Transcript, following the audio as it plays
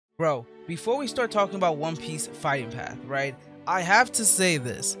Bro, before we start talking about One Piece Fighting Path, right? I have to say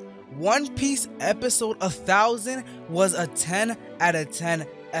this. One Piece episode 1000 was a 10 out of 10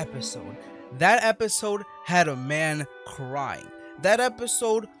 episode. That episode had a man crying. That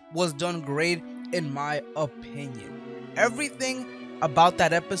episode was done great in my opinion. Everything about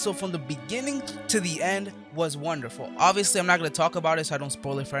that episode from the beginning to the end was wonderful. Obviously, I'm not going to talk about it so I don't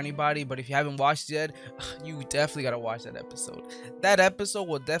spoil it for anybody, but if you haven't watched it yet, you definitely got to watch that episode. That episode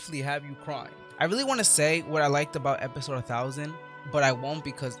will definitely have you crying. I really want to say what I liked about episode 1000, but I won't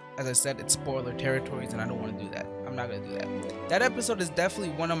because, as I said, it's spoiler territories and I don't want to do that. I'm not going to do that. That episode is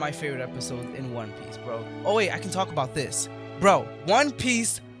definitely one of my favorite episodes in One Piece, bro. Oh wait, I can talk about this. Bro, One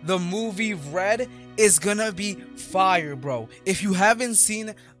Piece, the movie Red, is gonna be fire, bro. If you haven't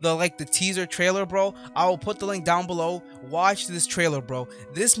seen the teaser trailer, bro, I will put the link down below. Watch this trailer, bro.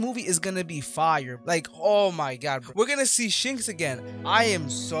 This movie is gonna be fire. Like, oh my god, bro. We're gonna see Shinx again. I am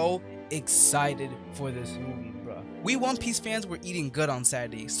so excited for this movie, bro. We One Piece fans were eating good on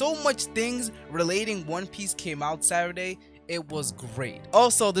Saturday. So much things relating One Piece came out Saturday. It was great.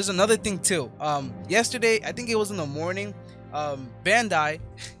 Also, there's another thing too. Yesterday, I think it was in the morning, Bandai,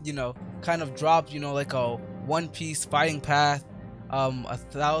 kind of dropped, like a One Piece Fighting Path,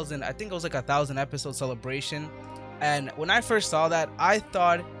 1000, I think it was like 1000 episode celebration. And when I first saw that, I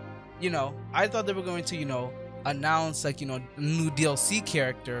thought they were going to, announce a new DLC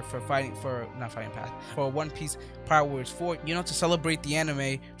character for for One Piece Pirate Warriors 4, to celebrate the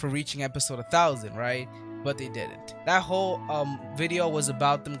anime for reaching episode 1000, right? But they didn't. That whole video was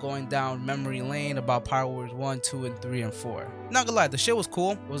about them going down memory lane about Pirate Warriors 1, 2, and 3, and 4. Not gonna lie, the shit was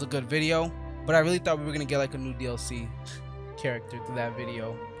cool. It was a good video, but I really thought we were gonna get like a new DLC character to that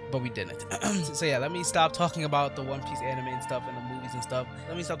video, but we didn't. So yeah, let me stop talking about the One Piece anime and stuff and the movies and stuff.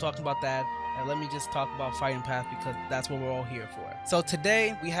 Let me stop talking about that, and let me just talk about Fighting Path because that's what we're all here for. So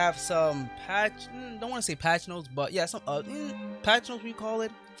today we have some don't want to say patch notes, but yeah, some patch notes we call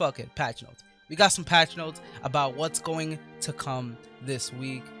it. Fuck it, patch notes. We got some patch notes about what's going to come this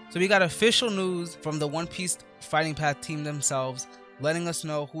week. So we got official news from the One Piece Fighting Path team themselves, letting us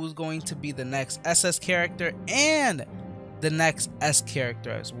know who's going to be the next SS character and the next S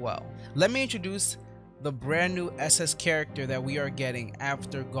character as well. Let me introduce the brand new SS character that we are getting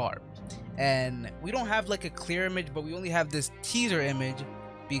after Garp. And we don't have like a clear image, but we only have this teaser image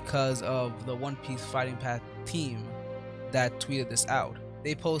because of the One Piece Fighting Path team that tweeted this out.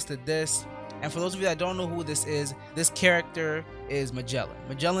 They posted this. And for those of you that don't know who this is, this character is Magellan.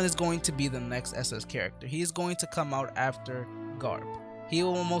 Magellan is going to be the next SS character. He is going to come out after Garp. He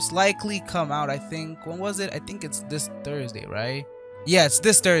will most likely come out, I think, when was it? I think it's this Thursday, right? Yeah, it's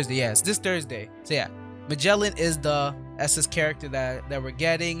this Thursday. Yeah, it's this Thursday. So yeah, Magellan is the SS character that we're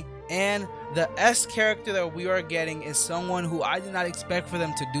getting. And the S character that we are getting is someone who I did not expect for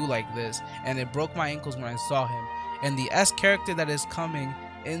them to do like this. And it broke my ankles when I saw him. And the S character that is coming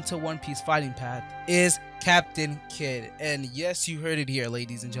into One Piece Fighting Path is Captain Kidd. And yes, you heard it here,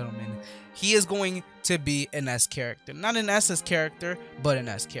 ladies and gentlemen. He is going to be an S character. Not an SS character, but an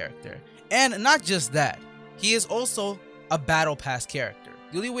S character. And not just that, he is also a Battle Pass character.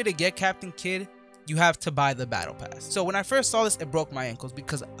 The only way to get Captain Kidd, you have to buy the Battle Pass. So when I first saw this, it broke my ankles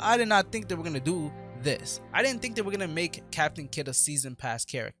because I did not think they were going to do this. I didn't think they were going to make Captain Kidd a Season Pass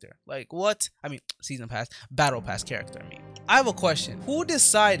character. Like, what? I mean, Season Pass, Battle Pass character, I have a question. Who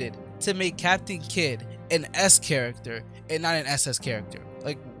decided to make Captain Kidd an S character and not an SS character?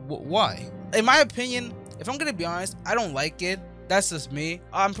 Like, why? In my opinion, if I'm gonna be honest, I don't like it. That's just me.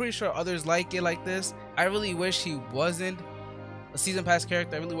 I'm pretty sure others like it like this. I really wish he wasn't a Season Pass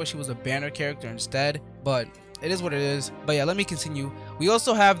character. I really wish he was a banner character instead, but it is what it is. But yeah, let me continue. We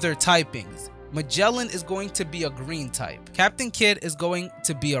also have their typings. Magellan is going to be a green type. Captain Kidd is going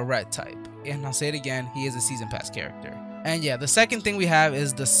to be a red type. And I'll say it again, he is a Season Pass character. And yeah, the second thing we have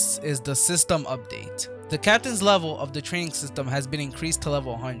is the system update. The captain's level of the training system has been increased to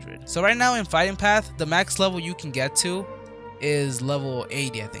level 100. So right now in Fighting Path, the max level you can get to is level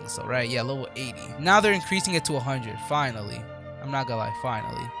 80, I think so, right? Yeah, level 80. Now they're increasing it to 100, finally. I'm not gonna lie,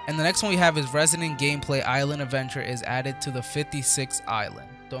 finally. And the next one we have is Resident Gameplay Island Adventure is added to the 56th island.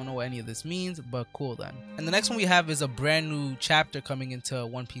 Don't know what any of this means, but cool then. And the next one we have is a brand new chapter coming into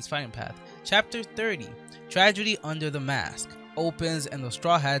One Piece Fighting Path. Chapter 30, Tragedy Under the Mask, opens and the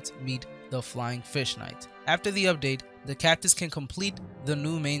Straw Hats meet the Flying Fish Knights. After the update, the captains can complete the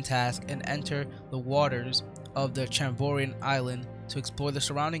new main task and enter the waters of the Chamborian Island to explore the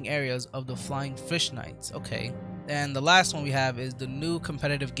surrounding areas of the Flying Fish Knights. Okay. And the last one we have is the new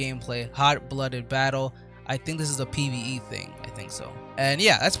competitive gameplay, Hot Blooded Battle. I think this is a PvE thing. I think so. And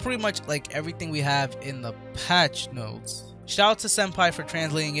yeah, that's pretty much like everything we have in the patch notes. Shout out to Senpai for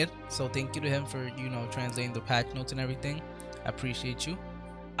translating it. So thank you to him for, translating the patch notes and everything. I appreciate you.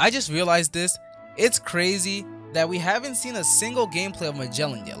 I just realized this. It's crazy that we haven't seen a single gameplay of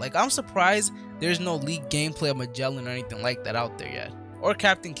Magellan yet. Like, I'm surprised there's no leaked gameplay of Magellan or anything like that out there yet. Or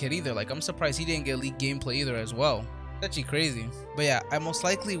Captain Kid either. Like, I'm surprised he didn't get leaked gameplay either as well. It's actually crazy. But yeah, I most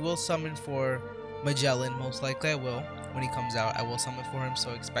likely will summon for Magellan. Most likely I will. When he comes out, I will summon for him.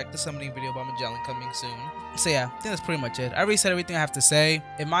 So expect a summoning video about Magellan coming soon. So yeah, I think that's pretty much it. I already said everything I have to say.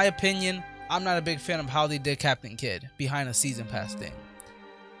 In my opinion, I'm not a big fan of how they did Captain Kid behind a season pass thing.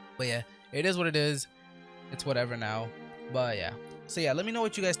 But yeah, it is what it is. It's whatever now. But yeah. So yeah, let me know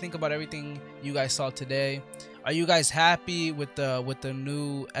what you guys think about everything you guys saw today. Are you guys happy with the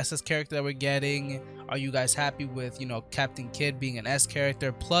new SS character that we're getting? Are you guys happy with, Captain Kid being an S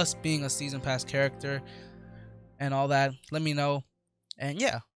character plus being a season pass character and all that? Let me know. And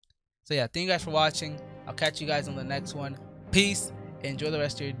yeah. So yeah, thank you guys for watching. I'll catch you guys on the next one. Peace. Enjoy the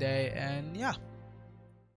rest of your day. And yeah.